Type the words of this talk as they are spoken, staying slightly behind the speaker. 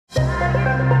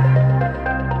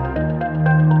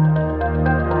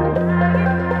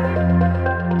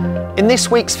In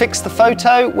this week's Fix the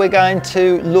Photo, we're going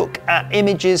to look at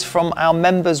images from our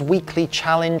members' weekly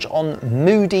challenge on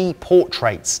Moody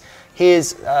portraits.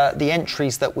 Here's the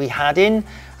entries that we had in,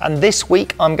 and this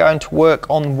week I'm going to work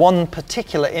on one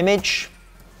particular image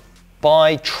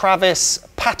by Travis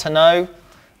Patenaude,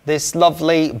 this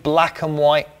lovely black and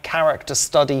white character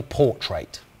study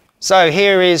portrait. So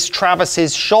here is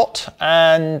Travis's shot,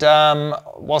 and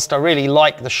whilst I really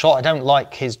like the shot, I don't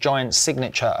like his giant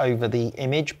signature over the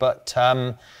image, but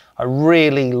I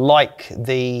really like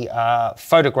the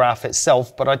photograph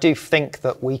itself, but I do think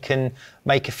that we can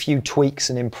make a few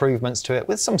tweaks and improvements to it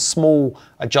with some small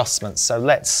adjustments. So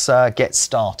let's get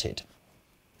started.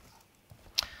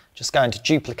 Just going to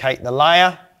duplicate the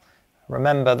layer.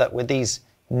 Remember that with these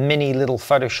mini little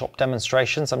Photoshop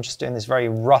demonstrations, I'm just doing this very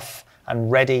rough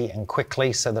and ready and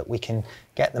quickly so that we can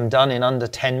get them done in under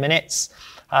 10 minutes.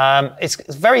 It's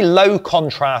a very low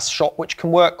contrast shot, which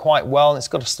can work quite well. And it's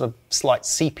got a sort of slight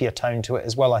sepia tone to it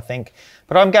as well, I think.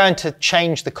 But I'm going to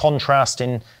change the contrast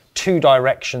in two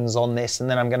directions on this, and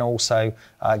then I'm going to also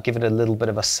give it a little bit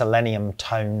of a selenium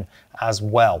tone as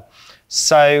well.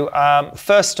 So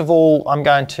first of all, I'm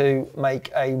going to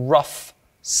make a rough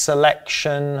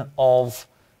selection of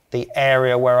the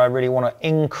area where I really want to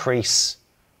increase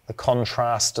the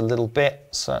contrast a little bit,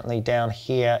 certainly down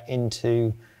here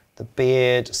into the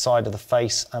beard, side of the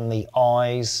face and the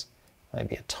eyes,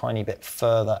 maybe a tiny bit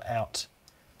further out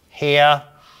here.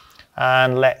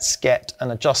 And let's get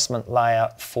an adjustment layer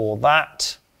for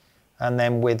that. And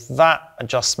then with that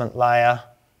adjustment layer,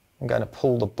 I'm going to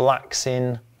pull the blacks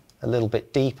in a little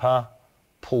bit deeper,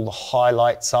 pull the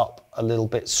highlights up a little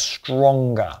bit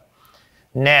stronger.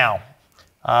 Now,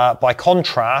 by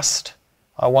contrast,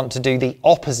 I want to do the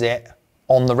opposite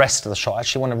on the rest of the shot. I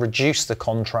actually want to reduce the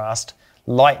contrast,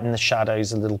 lighten the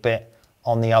shadows a little bit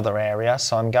on the other area.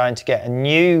 So I'm going to get a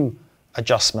new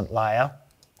adjustment layer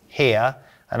here,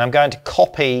 and I'm going to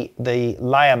copy the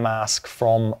layer mask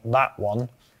from that one,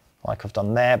 like I've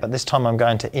done there, but this time I'm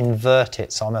going to invert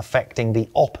it, so I'm affecting the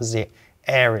opposite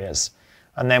areas.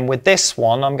 And then with this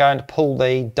one, I'm going to pull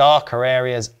the darker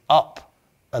areas up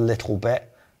a little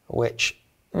bit, which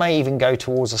may even go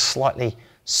towards a slightly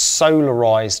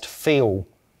solarized feel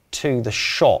to the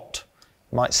shot.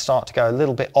 It might start to go a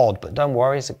little bit odd, but don't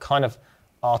worry, it's a kind of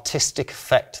artistic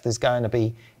effect that's going to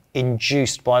be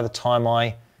induced by the time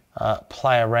I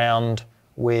play around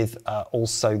with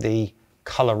also the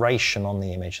coloration on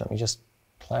the image. Let me just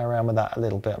play around with that a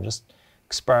little bit. I'm just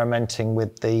experimenting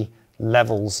with the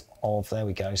levels of, there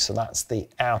we go, so that's the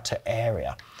outer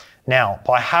area. Now,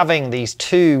 by having these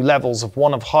two levels of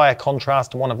one of higher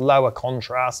contrast and one of lower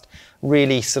contrast,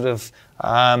 really sort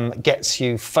of gets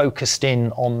you focused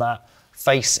in on that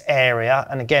face area.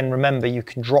 And again, remember, you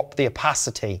can drop the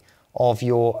opacity of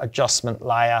your adjustment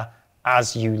layer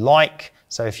as you like.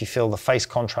 So if you feel the face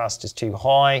contrast is too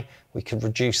high, we could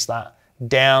reduce that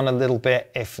down a little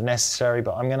bit if necessary,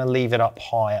 but I'm going to leave it up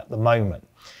high at the moment.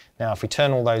 Now, if we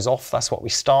turn all those off, that's what we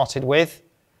started with.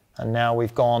 And now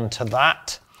we've gone to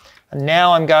that. And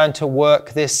now I'm going to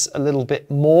work this a little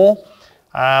bit more.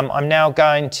 I'm now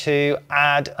going to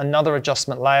add another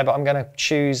adjustment layer, but I'm going to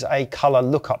choose a color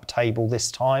lookup table this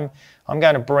time. I'm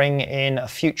going to bring in a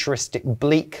futuristic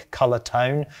bleak color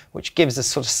tone, which gives a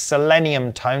sort of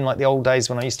selenium tone, like the old days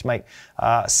when I used to make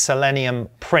selenium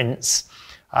prints.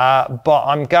 But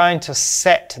I'm going to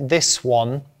set this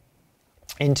one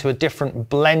into a different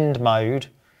blend mode.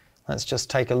 Let's just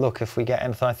take a look if we get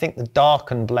anything. I think the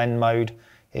darken blend mode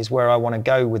is where I want to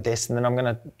go with this, and then I'm going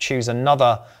to choose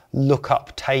another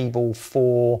lookup table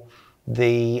for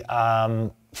the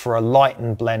for a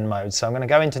lighten blend mode. So I'm going to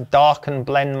go into darken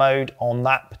blend mode on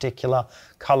that particular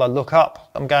color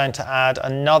lookup. I'm going to add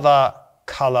another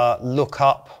color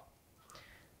lookup.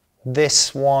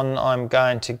 This one I'm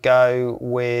going to go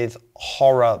with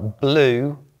horror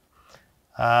blue,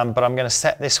 but I'm going to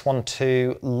set this one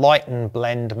to lighten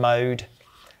blend mode.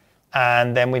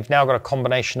 And then we've now got a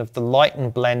combination of the lighten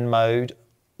blend mode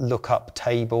lookup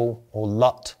table, or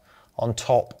LUT, on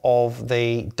top of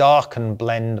the darken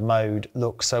blend mode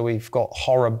look. So we've got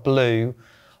horror blue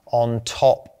on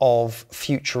top of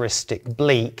futuristic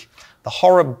bleak. The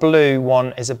horror blue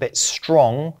one is a bit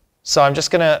strong, so I'm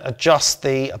just going to adjust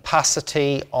the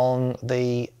opacity on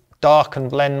the darken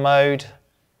blend mode.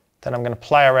 Then I'm going to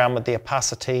play around with the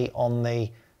opacity on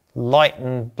the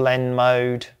lighten blend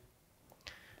mode.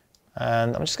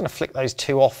 And I'm just going to flick those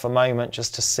two off for a moment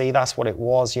just to see. That's what it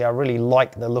was. Yeah, I really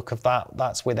like the look of that.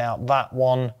 That's without that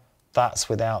one. That's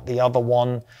without the other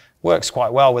one. Works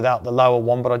quite well without the lower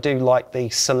one, but I do like the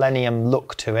selenium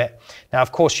look to it. Now,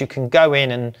 of course, you can go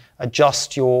in and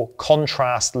adjust your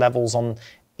contrast levels on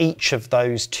each of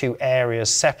those two areas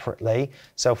separately.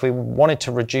 So if we wanted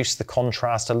to reduce the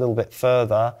contrast a little bit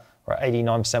further, or at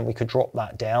 89%, we could drop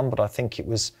that down, but I think it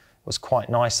was quite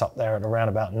nice up there at around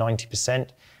about 90%.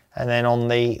 And then on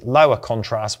the lower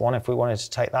contrast one, if we wanted to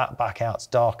take that back out to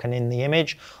darken in the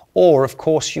image, or of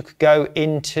course you could go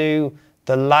into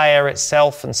the layer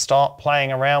itself and start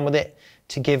playing around with it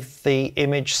to give the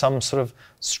image some sort of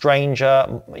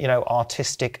stranger,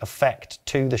 artistic effect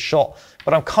to the shot.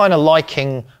 But I'm kind of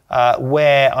liking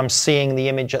where I'm seeing the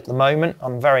image at the moment.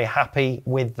 I'm very happy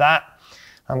with that.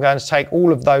 I'm going to take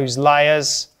all of those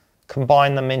layers,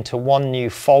 combine them into one new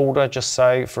folder, just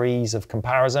so for ease of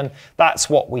comparison. That's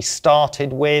what we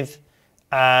started with,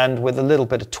 and with a little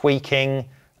bit of tweaking,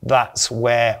 that's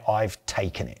where I've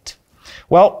taken it.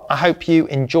 Well, I hope you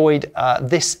enjoyed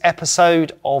this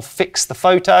episode of Fix the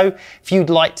Photo. If you'd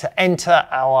like to enter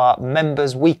our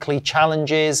members' weekly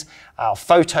challenges, our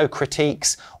photo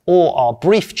critiques, or our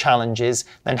brief challenges,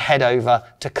 then head over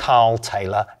to Karl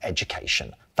Taylor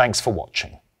Education. Thanks for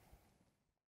watching.